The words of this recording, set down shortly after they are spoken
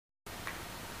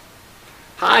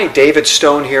Hi, David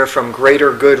Stone here from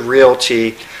Greater Good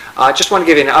Realty. Just want to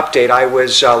give you an update. I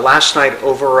was last night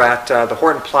over at the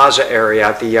Horton Plaza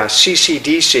area. The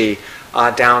CCDC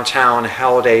downtown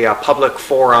held a public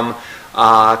forum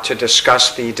to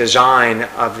discuss the design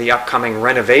of the upcoming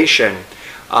renovation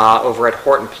over at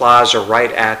Horton Plaza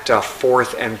right at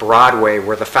 4th and Broadway,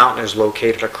 where the fountain is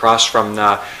located across from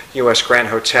the U.S. Grand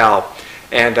Hotel.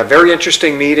 And a very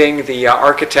interesting meeting. The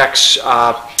architects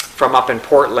from up in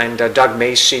Portland, Doug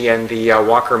Macy and the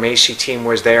Walker Macy team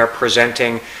was there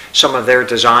presenting some of their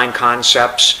design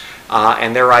concepts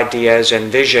and their ideas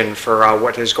and vision for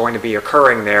what is going to be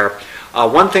occurring there.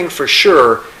 One thing for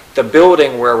sure, the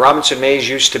building where Robinson Mays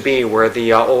used to be, where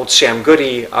the old Sam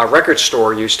Goody record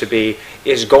store used to be,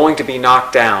 is going to be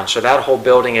knocked down. So that whole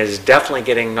building is definitely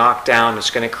getting knocked down. It's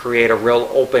going to create a real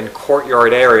open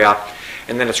courtyard area.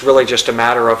 And then it's really just a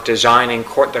matter of designing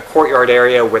the courtyard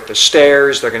area with the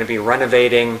stairs. They're going to be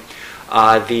renovating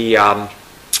the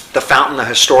fountain, the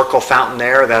historical fountain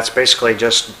there. That's basically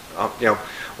just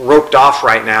roped off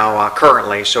right now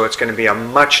currently. So it's going to be a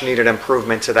much needed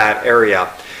improvement to that area.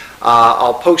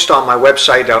 I'll post on my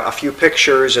website a few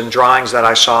pictures and drawings that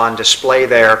I saw on display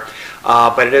there.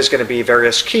 But it is going to be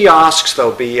various kiosks.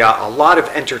 There'll be a lot of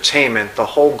entertainment. The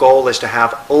whole goal is to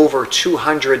have over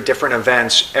 200 different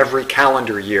events every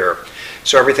calendar year.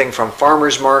 So everything from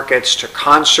farmers markets to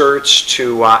concerts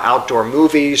to outdoor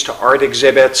movies to art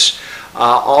exhibits,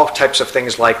 all types of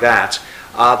things like that.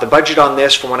 The budget on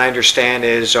this, from what I understand,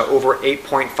 is over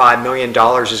 $8.5 million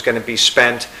is going to be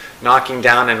spent knocking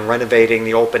down and renovating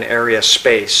the open area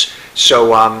space.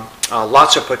 So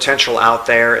lots of potential out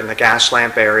there in the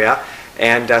Gaslamp area,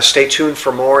 and stay tuned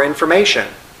for more information.